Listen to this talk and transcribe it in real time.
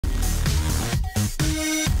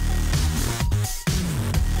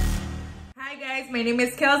Hi guys, my name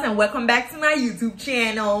is Kels and welcome back to my YouTube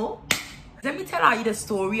channel. Let me tell you the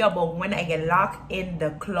story about when I get locked in the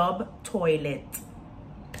club toilet.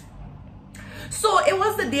 So it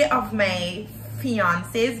was the day of my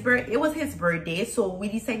fiance's birthday. It was his birthday, so we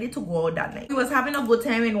decided to go out that night. We was having a good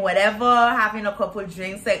time and whatever, having a couple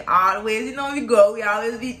drinks like always. You know, we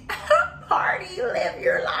always be party, live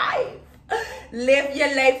your life. Live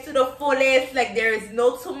your life to the fullest, like there is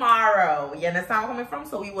no tomorrow. You understand where I'm coming from?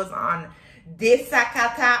 So we was on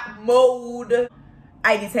desakata mode.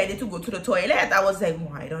 I decided to go to the toilet. I was like,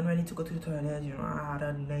 well, I don't really need to go to the toilet. You know, I had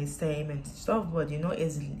a nice time and stuff, but you know,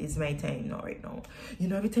 it's my time now, right now. You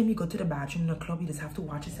know, every time you go to the bathroom in the club, you just have to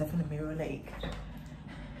watch yourself in the mirror, like,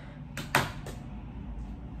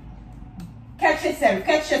 catch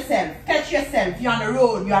yourself. You're on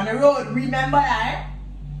the road. Remember that?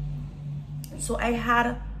 So I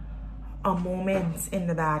had a moment in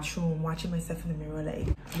the bathroom watching myself in the mirror, like,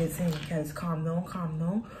 listen, guys, calm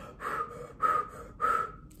down.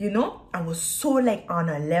 You know, I was so like on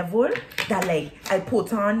a level that like I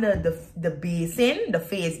put on the basin, the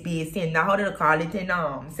face basin. Now how do they call it in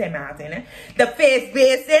St. Martin? Eh? The face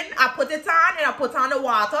basin. I put it on and I put on the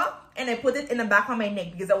water and I put it in the back of my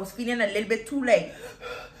neck because I was feeling a little bit too like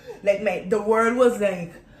the world was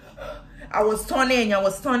like, I was turning. So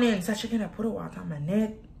I put the water on my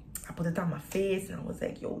neck. I put it on my face and I was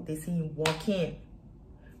like, yo, this ain't working.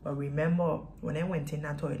 But remember, when I went in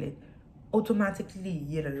that toilet, automatically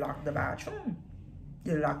you lock the bathroom.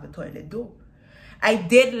 You lock the toilet door. I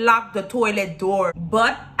did lock the toilet door,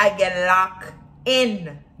 but I get locked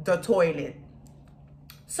in the toilet.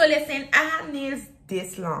 So listen, I had nails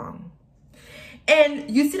this long. And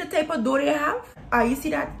you see the type of door they have? You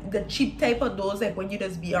see that? The cheap type of doors, like when you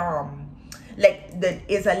just be like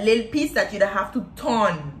is a little piece that you don't have to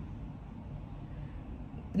turn.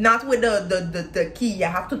 Not with the key. You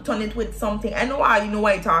have to turn it with something. I know you know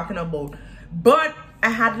what you're talking about. But I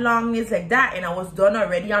had long nails like that and I was done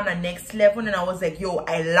already on the next level and I was like, yo,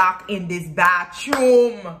 I locked in this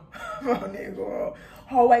bathroom.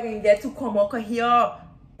 How I can get to come out here?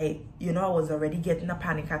 You know, I was already getting a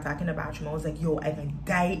panic attack in the bathroom. I was like, yo, I can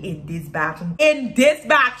die in this bathroom. In this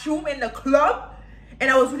bathroom in the club. And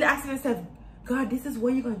I was really asking myself, God, this is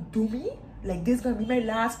what you're going to do me? Like, this is going to be my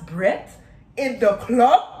last breath in the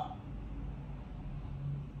club?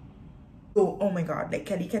 So, oh my God, like,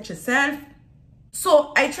 Kelly, catch yourself.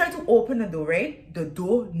 So, I tried to open the door, right? The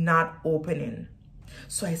door not opening.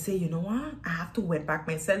 So, I say, you know what? I have to wet back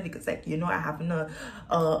myself because, like, you know, I have an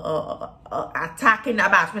attack in the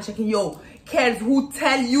bathroom. Checking, yo, Kels, who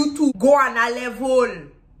tell you to go on a level?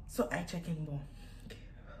 So, I check in more.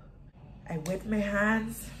 I wet my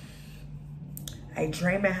hands. I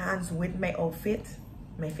dry my hands with my outfit,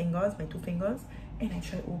 my fingers, my 2 fingers, and I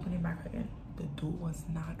try opening back again. The door was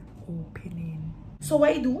not opening. So what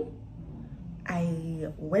I do, I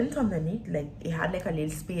went underneath, like it had like a little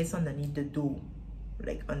space underneath the door.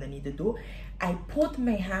 Like underneath the door. I put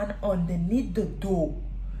my hand underneath the door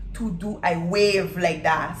I wave like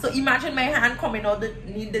that. So imagine my hand coming out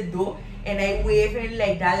underneath the door and I waving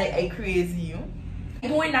like that, like I crazy, you.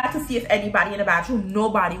 Doing that to see if anybody in the bathroom.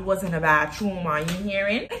 Nobody was in the bathroom. Are you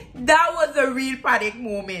hearing? That was a real panic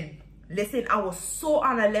moment. Listen, I was so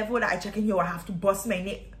on a level that I checking, yo, I have to bust my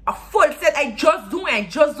nail. A full set. I just do my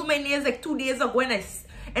nails like 2 days ago and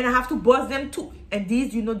I have to bust them too. And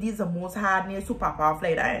these, you know, these are most hard nails to pop off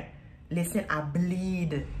like that. Listen, I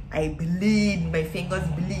bleed. My fingers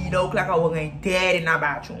bleed out like I was going dead in the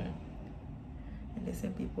bathroom. And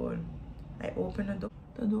listen, people, I opened the door.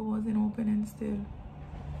 The door wasn't opening still.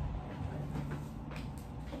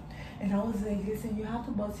 And I was like, listen, you have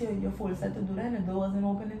to bust your full set to do that, and the door wasn't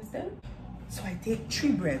opening still. So I take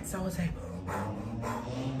 3 breaths. I was like,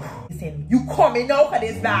 listen, you coming out of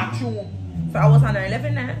this bathroom. So I was on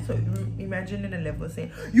 11 now. So imagine in the level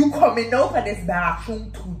saying, you coming out of this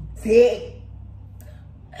bathroom today.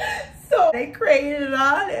 So I cried it all.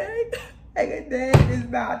 I got there in this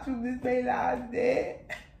bathroom. This is my last day.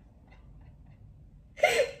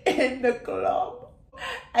 In the club.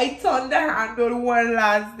 I turned the handle one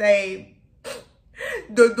last time.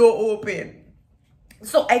 The door open.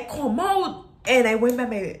 So I come out and I went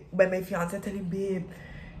by my fiance, tell him, babe,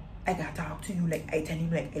 I gotta talk to you. Like I tell him,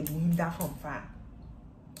 like I knew him that from far.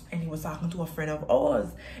 And he was talking to a friend of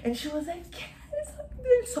ours. And she was like,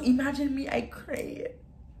 yes. So imagine me, I cried.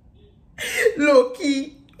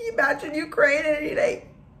 Low-key. Imagine you crying and he like,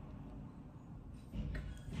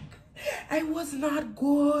 I was not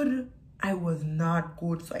good. So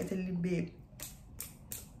I tell him, babe.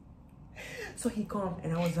 So he come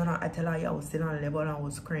and I tell her, I was sitting on a level and I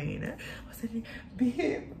was crying. I was saying,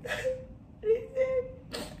 babe, listen,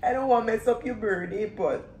 I don't want to mess up your birthday,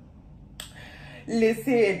 but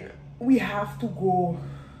listen, we have to go.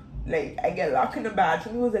 Like, I get locked in the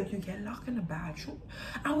bathroom. He was like, you get locked in the bathroom?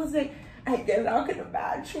 I was like, I get locked in the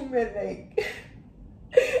bathroom, and like,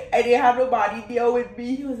 I didn't have nobody there with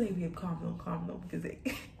me. He was like, babe, calm down, because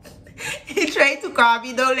like, he tried to calm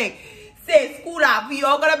me down, like, say, school up, you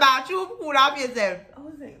all go to the bathroom, cool up yourself. I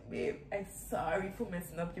was like, babe, I'm sorry for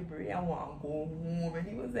messing up your birthday. I want to go home. And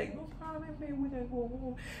he was like, no problem, babe, we can go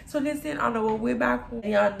home. So listen, on our way back home,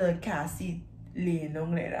 I on the car seat, laying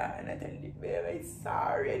down like that, and I told him, babe, I'm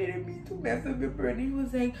sorry, I didn't mean to mess up your birthday. He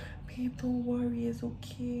was like, babe, don't worry, it's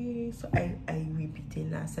okay. So I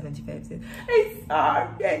repeated that 75 cents.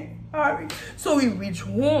 I'm sorry. So we reached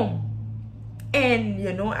home. And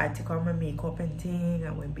you know, I took on my makeup and thing,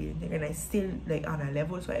 and went bathing, and I still like on a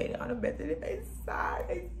level, so I on a better. I'm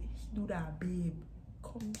sorry. Do that, babe.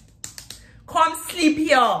 Come sleep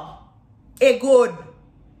here. Hey, good.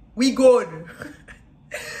 We good.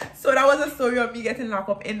 So that was a story of me getting locked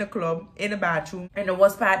up in the club, in the bathroom. And the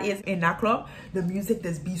worst part is, in that club, the music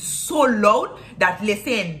does be so loud that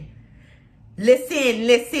listen. You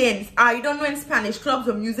don't know, in Spanish clubs,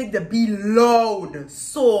 the music they be loud.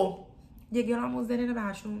 So your girl almost dead in the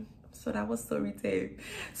bathroom. So that was story time.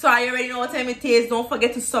 So I already know what time it is. Don't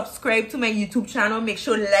forget to subscribe to my YouTube channel. Make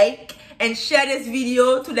sure like and share this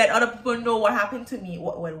video to let other people know what happened to me.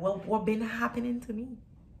 What been happening to me.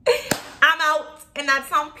 I'm out, and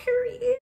that's on period.